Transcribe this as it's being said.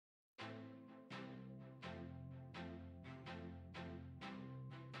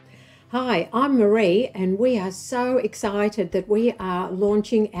Hi, I'm Maree, and we are so excited that we are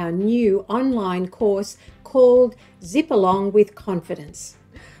launching our new online course called Zip Along with Confidence.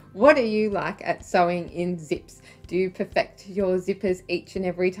 What are you like at sewing in zips? Do you perfect your zippers each and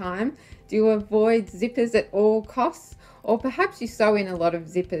every time? Do you avoid zippers at all costs? Or perhaps you sew in a lot of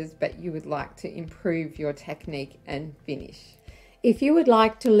zippers but you would like to improve your technique and finish. If you would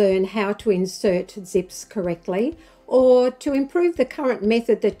like to learn how to insert zips correctly, or to improve the current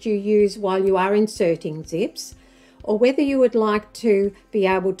method that you use while you are inserting zips, or whether you would like to be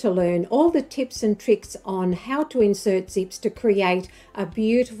able to learn all the tips and tricks on how to insert zips to create a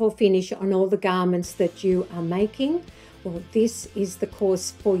beautiful finish on all the garments that you are making, well, this is the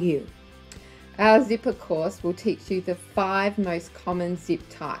course for you. Our zipper course will teach you the 5 most common zip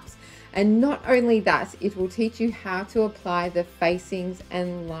types. And not only that, it will teach you how to apply the facings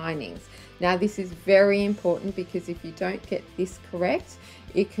and linings. Now this is very important because if you don't get this correct,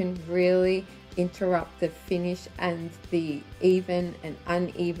 it can really interrupt the finish and the even and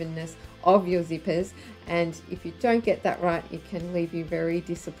unevenness of your zippers. And if you don't get that right, it can leave you very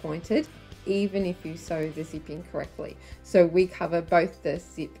disappointed, even if you sew the zip incorrectly. So we cover both the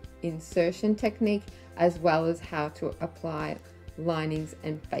zip insertion technique as well as how to apply linings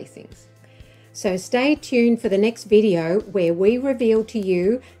and facings. So stay tuned for the next video where we reveal to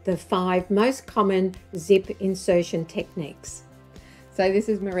you the 5 most common zip insertion techniques. So this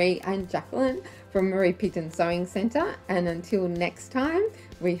is Maree and Jacqueline from Maree Pigdon Sewing Centre, and until next time,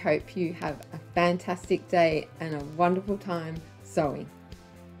 we hope you have a fantastic day and a wonderful time sewing.